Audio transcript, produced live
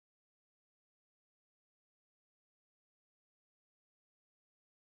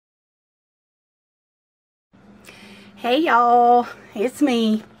Hey y'all, it's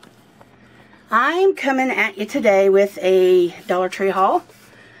me. I'm coming at you today with a Dollar Tree haul.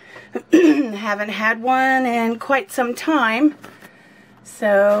 Haven't had one in quite some time,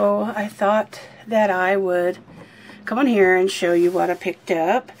 so I thought that I would come on here and show you what I picked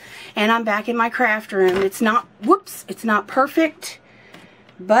up. And I'm back in my craft room. It's not, it's not perfect,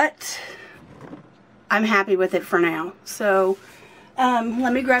 but I'm happy with it for now. So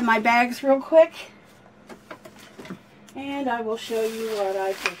let me grab my bags real quick and I will show you what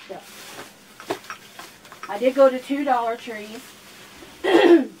I picked up. I did go to 2 Dollar Trees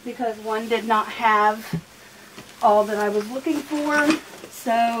because one did not have all that I was looking for.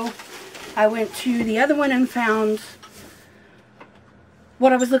 So I went to the other one and found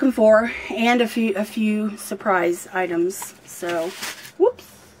what I was looking for and a few surprise items. So,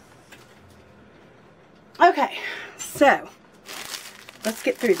 whoops. Okay, so let's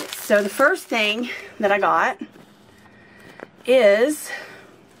get through this. So the first thing that I got is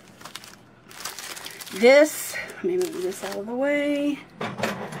this. Let me move this out of the way.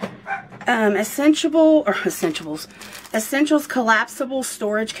 Essentials collapsible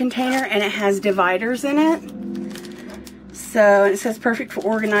storage container, and it has dividers in it. So it says perfect for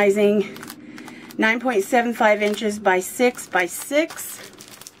organizing. 9.75 inches by 6 by 6,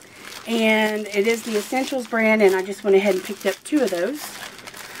 and it is the Essentials brand, and I just went ahead and picked up 2 of those.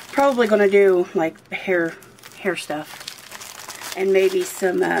 Probably going to do like hair stuff and maybe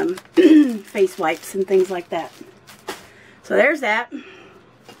some face wipes and things like that. So there's that.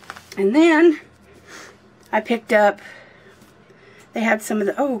 And then I picked up, they had some of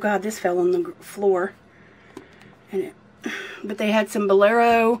the, oh god, this fell on the floor. But they had some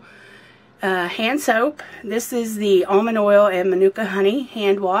Bolero hand soap. This is the almond oil and manuka honey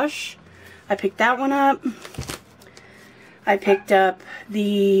hand wash. I picked that one up. I picked up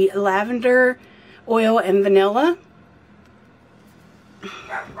the lavender oil and vanilla.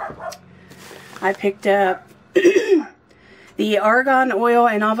 I picked up the argan oil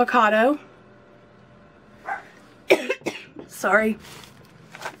and avocado. Sorry.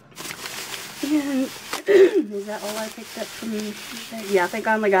 And is that all I picked up from there? Yeah, I think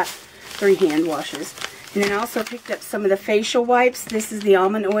I only got 3 hand washes. And then I also picked up some of the facial wipes. This is the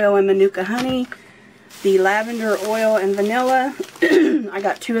almond oil and manuka honey. The lavender oil and vanilla. I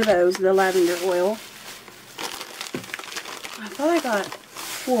got 2 of those, the lavender oil. I thought I got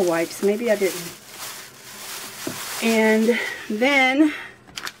 4 wipes. Maybe I didn't. And then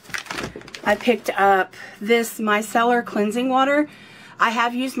I picked up this micellar cleansing water. I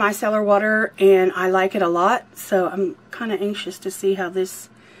have used micellar water and I like it a lot, so I'm kind of anxious to see how this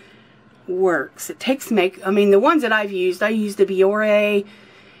works. It takes the ones that I've used, I used the Biore,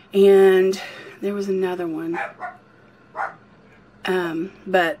 and there was another one.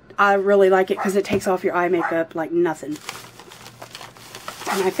 But I really like it because it takes off your eye makeup like nothing.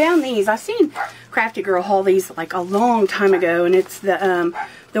 And I found these. I seen Crafty Girl haul these like a long time ago, and it's the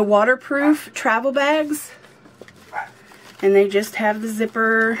waterproof travel bags. And they just have the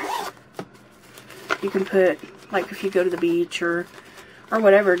zipper. You can put, like if you go to the beach or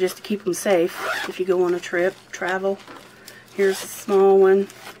whatever, just to keep them safe if you go on a trip, travel. Here's a small one.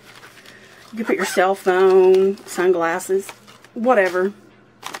 You can put your cell phone, sunglasses, whatever,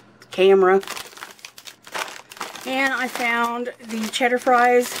 camera. And I found the cheddar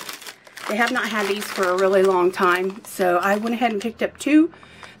fries. They have not had these for a really long time, so I went ahead and picked up 2.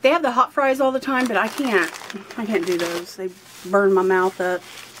 They have the hot fries all the time, but I can't do those. They burn my mouth up.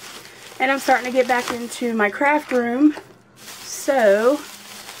 And I'm starting to get back into my craft room, so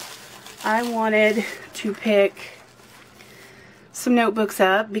I wanted to pick some notebooks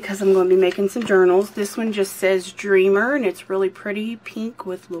up because I'm going to be making some journals. This one just says Dreamer, and it's really pretty, pink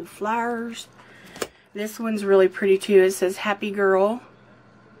with little flowers. This one's really pretty too. It says Happy Girl.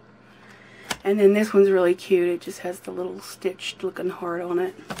 And then this one's really cute. It just has the little stitched looking heart on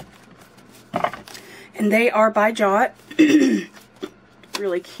it. And they are by Jot.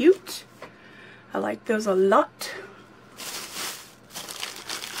 Really cute. I like those a lot.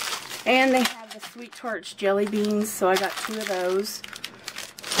 And they have the Sweet Tarts jelly beans, so I got 2 of those.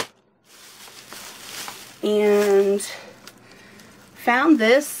 And found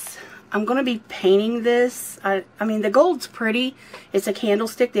this. I'm going to be painting this. I mean, the gold's pretty. It's a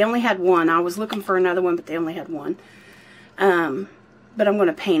candlestick. They only had 1. I was looking for another one, but they only had 1. But I'm going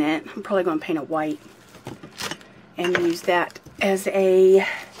to paint it. I'm probably going to paint it white and use that as a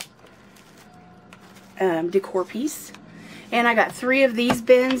decor piece. And I got 3 of these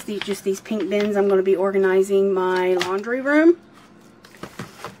bins, just these pink bins. I'm going to be organizing my laundry room.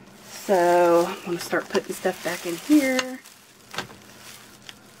 So I'm going to start putting stuff back in here.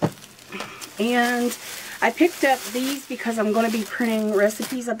 And I picked up these because I'm going to be printing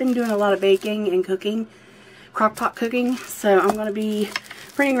recipes. I've been doing a lot of baking and cooking, crock pot cooking. So I'm going to be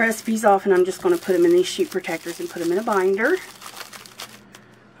printing recipes off, and I'm just going to put them in these sheet protectors and put them in a binder.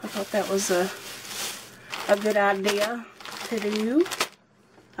 I thought that was a good idea to do.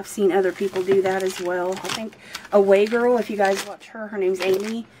 I've seen other people do that as well. I think Away Girl, if you guys watch her, her name's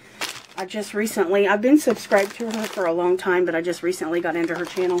Amy. I've been subscribed to her for a long time, but I just recently got into her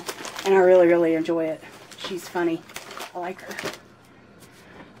channel, and I really, really enjoy it. She's funny. I like her.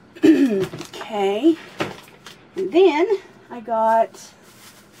 Okay. And then I got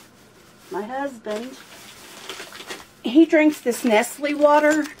my husband. He drinks this Nestle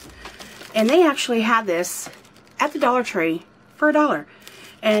water, and they actually had this at the Dollar Tree for $1.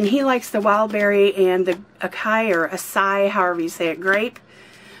 And he likes the wild berry and the acai or acai, however you say it, grape.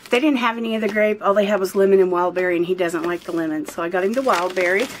 They didn't have any of the grape. All they had was lemon and wild berry, and he doesn't like the lemon. So I got him the wild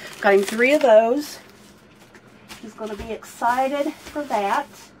berry. Got him 3 of those. He's going to be excited for that.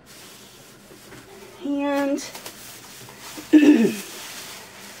 And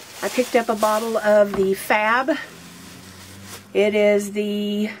I picked up a bottle of the Fab. It is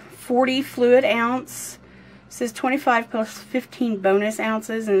the 40 fluid ounce. It says 25 plus 15 bonus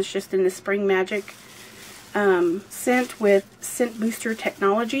ounces, and it's just in the Spring Magic scent with scent booster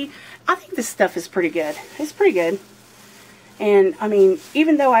technology. I think this stuff is pretty good. It's pretty good. And I mean,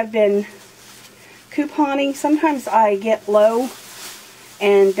 even though I've been couponing, sometimes I get low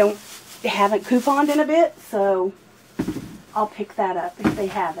and haven't couponed in a bit, so I'll pick that up if they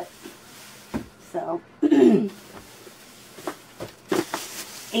have it. So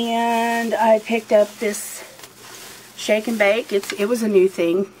and I picked up this Shake and Bake. It was a new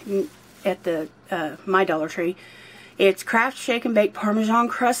thing at the my Dollar Tree. It's Kraft Shake and Bake Parmesan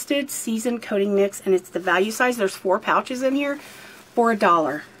Crusted Seasoned Coating Mix, and it's the value size. There's 4 pouches in here for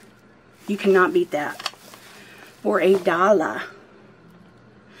 $1. You cannot beat that for $1.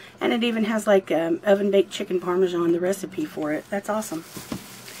 And it even has like oven baked chicken parmesan, the recipe for it. That's awesome.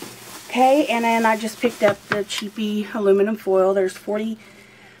 Okay, and then I just picked up the cheapy aluminum foil. There's 40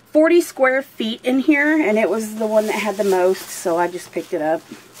 square feet in here, and it was the one that had the most, so I just picked it up.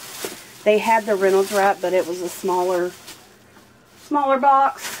 They had the Reynolds wrap, but it was a smaller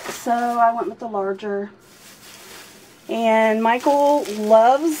box, so I went with the larger. And Michael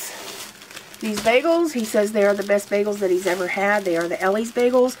loves these bagels. He says they are the best bagels that he's ever had. They are the Ellie's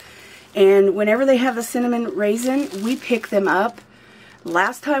bagels, and whenever they have the cinnamon raisin, we pick them up.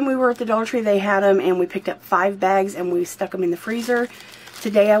 Last time we were at the Dollar Tree, they had them, and we picked up 5 bags, and we stuck them in the freezer.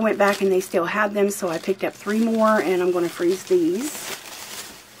 Today I went back, and they still had them, so I picked up 3 more, and I'm going to freeze these.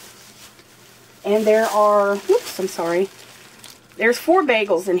 And there are, whoops, I'm sorry. There's 4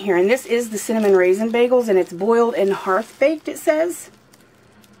 bagels in here, and this is the cinnamon raisin bagels, and it's boiled and hearth baked, it says.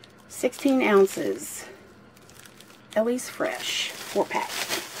 16 ounces. Ellie's Fresh, 4-pack.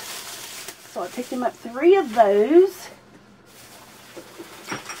 So I picked them up 3 of those.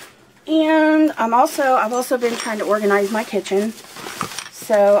 And I've also been trying to organize my kitchen.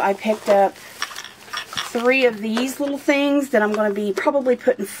 So I picked up 3 of these little things that I'm going to be probably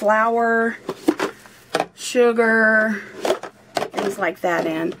putting flour, sugar, things like that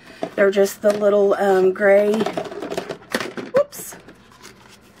in. They're just the little gray, whoops,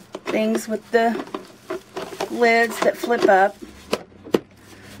 things with the lids that flip up.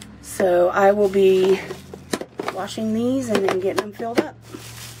 So I will be washing these and then getting them filled up.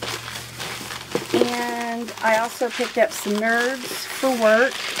 And I also picked up some Nerds for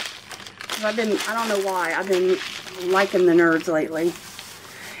work. I don't know why, I've been liking the Nerds lately.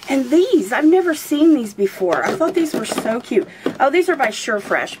 And these, I've never seen these before. I thought these were so cute. Oh, these are by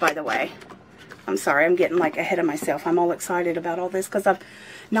SureFresh, by the way. I'm sorry, I'm getting like ahead of myself. I'm all excited about all this because I've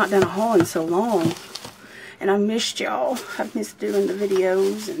not done a haul in so long. And I missed y'all. I've missed doing the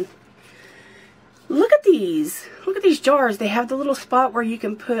videos. And look at these. Look at these jars. They have the little spot where you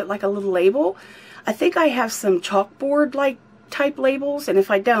can put like a little label. I think I have some chalkboard like type labels, and if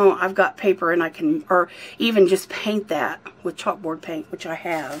I don't, I've got paper and I can, or even just paint that with chalkboard paint, which I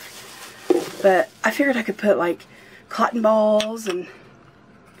have. But I figured I could put like cotton balls and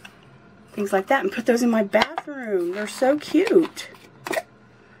things like that and put those in my bathroom. They're so cute. Look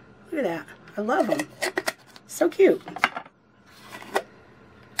at that. I love them. So cute.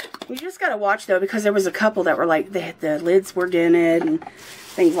 You just gotta watch though, because there was a couple that were like the lids were dented and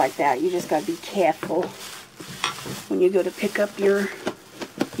things like that. You just gotta be careful when you go to pick up your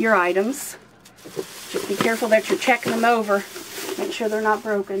items. Just be careful that you're checking them over. Make sure they're not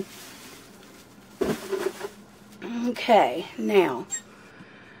broken. Okay, now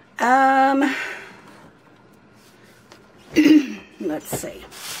let's see.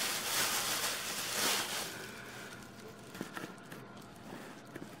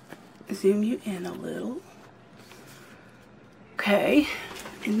 zoom you in a little. Okay,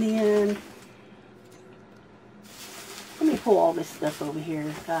 and then let me pull all this stuff over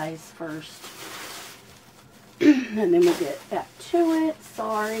here, guys, first. And then we'll get back to it.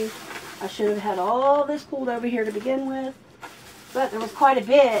 Sorry, I should have had all this pulled over here to begin with. But there was quite a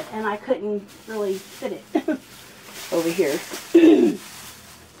bit, and I couldn't really fit it over here.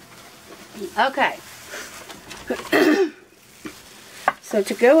 Okay. So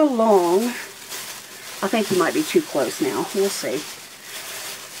to go along, I think you might be too close now. We'll see.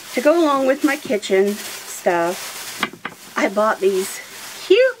 To go along with my kitchen stuff, I bought these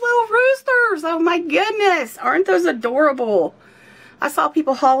cute little roosters. Oh my goodness. Aren't those adorable? I saw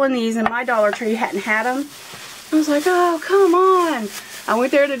people hauling these, and my Dollar Tree hadn't had them. I was like, oh, come on. I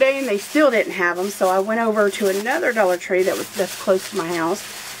went there today, and they still didn't have them. So I went over to another Dollar Tree that's close to my house.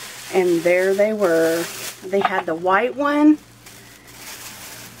 And there they were. They had the white one.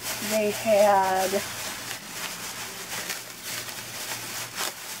 They had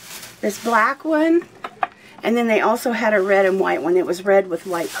this black one. And then they also had a red and white one. It was red with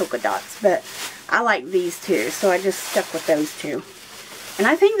white polka dots. But I like these two. So I just stuck with those two. And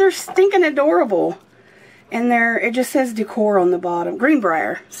I think they're stinking adorable. And it just says decor on the bottom.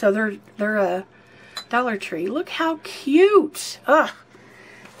 Greenbrier. So they're a Dollar Tree. Look how cute. Ugh.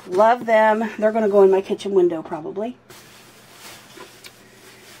 Love them. They're going to go in my kitchen window probably.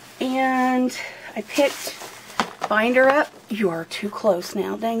 And I picked binder up. You are too close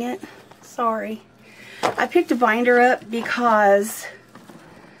now, dang it. Sorry. I picked a binder up because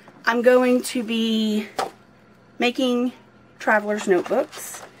I'm going to be making traveler's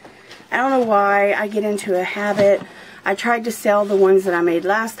notebooks. I don't know why I get into a habit. I tried to sell the ones that I made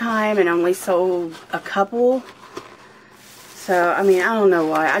last time and only sold a couple. So, I mean, I don't know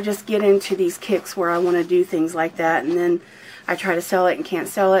why. I just get into these kicks where I want to do things like that, and then I try to sell it and can't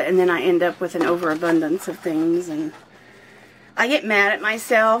sell it, and then I end up with an overabundance of things, and I get mad at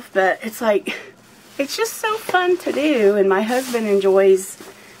myself, but it's like, it's just so fun to do, and my husband enjoys,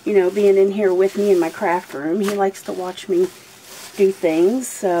 you know, being in here with me in my craft room. He likes to watch me do things,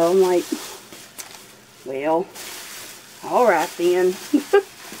 so I'm like, well, alright then.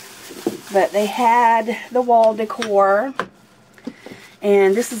 But they had the wall decor.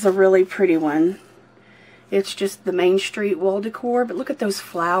 And this is a really pretty one. It's just the Main Street wall decor. But look at those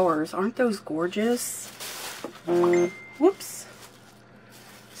flowers. Aren't those gorgeous? Whoops.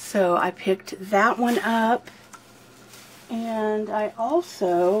 So I picked that one up. And I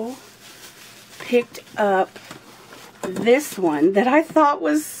also picked up this one that I thought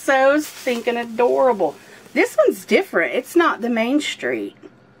was so stinking adorable. This one's different. It's not the Main Street.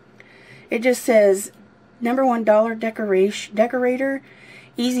 It just says #1 decorator,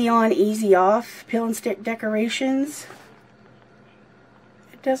 easy on, easy off, peel and stick decorations.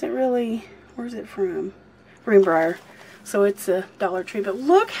 It doesn't really, where's it from? Greenbrier. So it's a Dollar Tree, but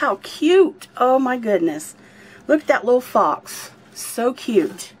look how cute. Oh my goodness. Look at that little fox. So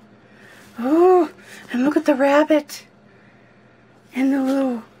cute. Oh, and look at the rabbit. And the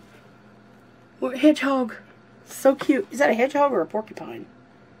little hedgehog. So cute. Is that a hedgehog or a porcupine?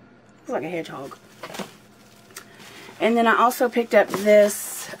 Looks like a hedgehog. And then I also picked up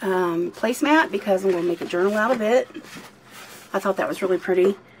this placemat because I'm going to make a journal out of it. I thought that was really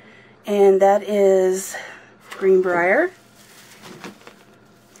pretty. And that is Greenbrier.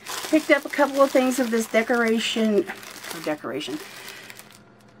 Picked up a couple of things of this decorative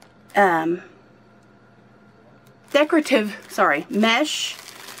mesh.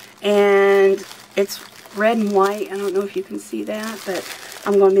 And it's red and white. I don't know if you can see that, but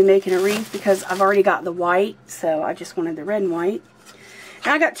I'm going to be making a wreath because I've already got the white, so I just wanted the red and white.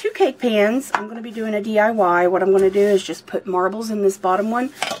 And I got 2 cake pans. I'm going to be doing a DIY. What I'm going to do is just put marbles in this bottom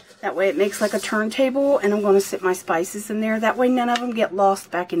one. That way it makes like a turntable, and I'm going to sit my spices in there. That way none of them get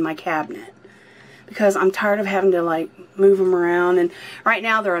lost back in my cabinet. Because I'm tired of having to like move them around, and right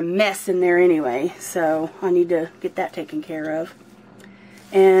now they're a mess in there anyway, so I need to get that taken care of.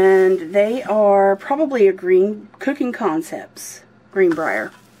 And they are probably a Green Cooking Concepts.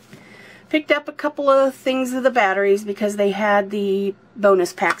 Greenbrier. Picked up a couple of things of the batteries because they had the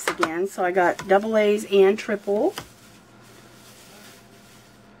bonus packs again. So I got AA's and triple.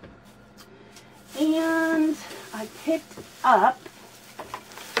 And I picked up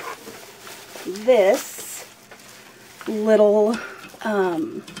this little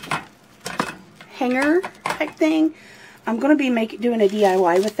hanger type thing. I'm going to be doing a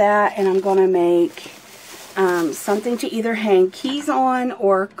DIY with that, and I'm going to make something to either hang keys on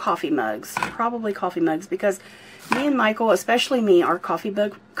or coffee mugs. Probably coffee mugs, because me and Michael, especially me, are coffee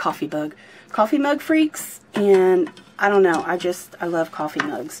mug freaks, and I don't know, I love coffee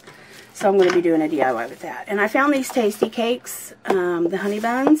mugs. So I'm going to be doing a DIY with that. And I found these Tasty Cakes, the honey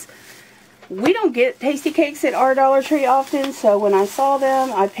buns. We don't get Tasty Cakes at our Dollar Tree often, so when I saw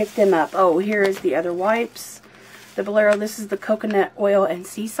them, I picked them up. Oh, here is the other wipes. The Bolero, this is the coconut oil and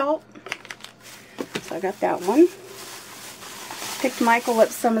sea salt. So I got that one. Picked Michael up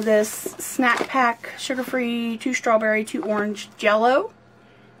some of this Snack Pack sugar-free 2 strawberry, 2 orange Jell-O.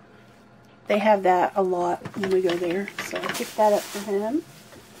 They have that a lot when we go there, so I picked that up for him.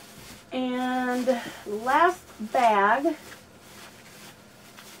 And last bag,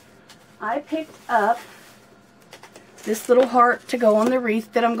 I picked up this little heart to go on the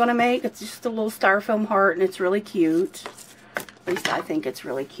wreath that I'm going to make. It's just a little styrofoam heart, and it's really cute. At least I think it's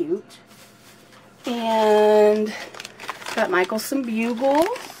really cute. And got Michael some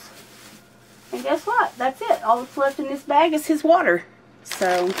bugles. And guess what? That's it. All that's left in this bag is his water.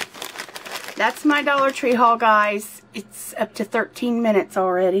 So that's my Dollar Tree haul, guys. It's up to 13 minutes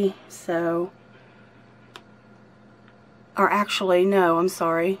already. So, or actually, no, I'm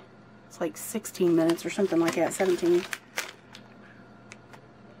sorry. It's like 16 minutes or something like that. 17.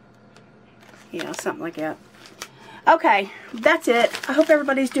 Yeah, something like that. Okay, that's it. I hope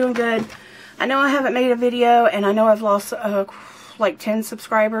everybody's doing good. I know I haven't made a video, and I know I've lost like 10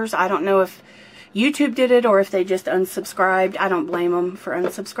 subscribers. I don't know if YouTube did it or if they just unsubscribed. I don't blame them for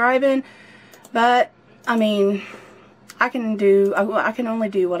unsubscribing. But, I mean, I can only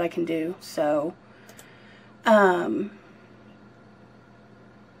do what I can do. So,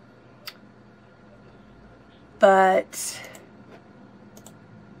 but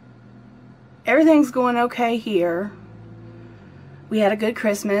everything's going okay here. We had a good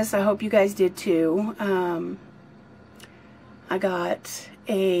Christmas. I hope you guys did too. I got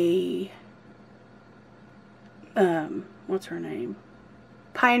a, what's her name?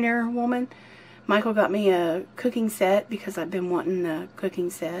 Pioneer Woman. Michael got me a cooking set because I've been wanting a cooking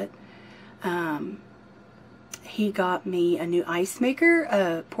set. He got me a new ice maker,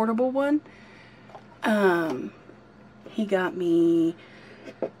 a portable one. He got me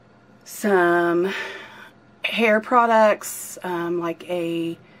some hair products, like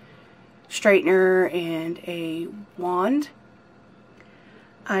a straightener and a wand.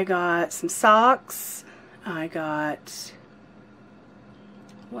 I got some socks. I got,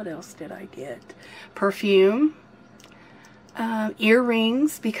 what else did I get? Perfume.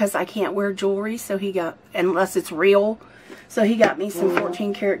 Earrings, because I can't wear jewelry, so he got, unless it's real, so he got me some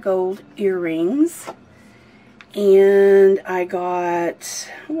 14 karat gold earrings. And I got,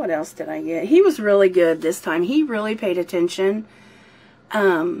 what else did I get? He was really good this time. He really paid attention.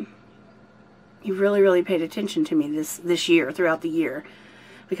 He really paid attention to me this year, throughout the year.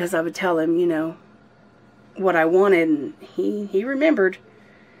 Because I would tell him, you know, what I wanted, and he remembered.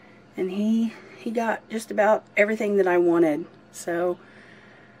 And he got just about everything that I wanted. So,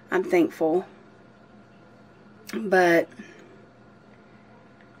 I'm thankful. But,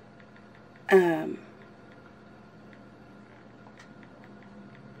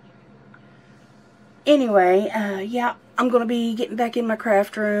 anyway, yeah, I'm going to be getting back in my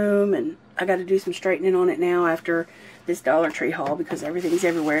craft room, and I got to do some straightening on it now after this Dollar Tree haul because everything's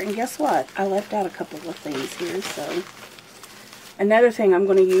everywhere. And guess what? I left out a couple of things here, so. Another thing I'm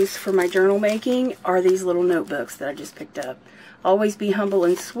going to use for my journal making are these little notebooks that I just picked up. Always be humble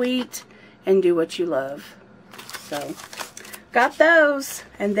and sweet, and do what you love. So, got those,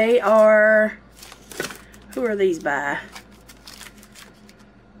 and they are, who are these by?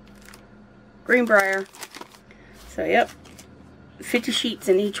 Greenbrier. So, yep, 50 sheets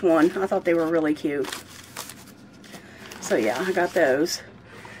in each one. I thought they were really cute. So, yeah, I got those.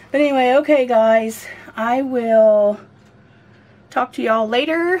 But anyway, okay, guys, I will talk to y'all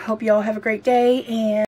later. Hope y'all have a great day, and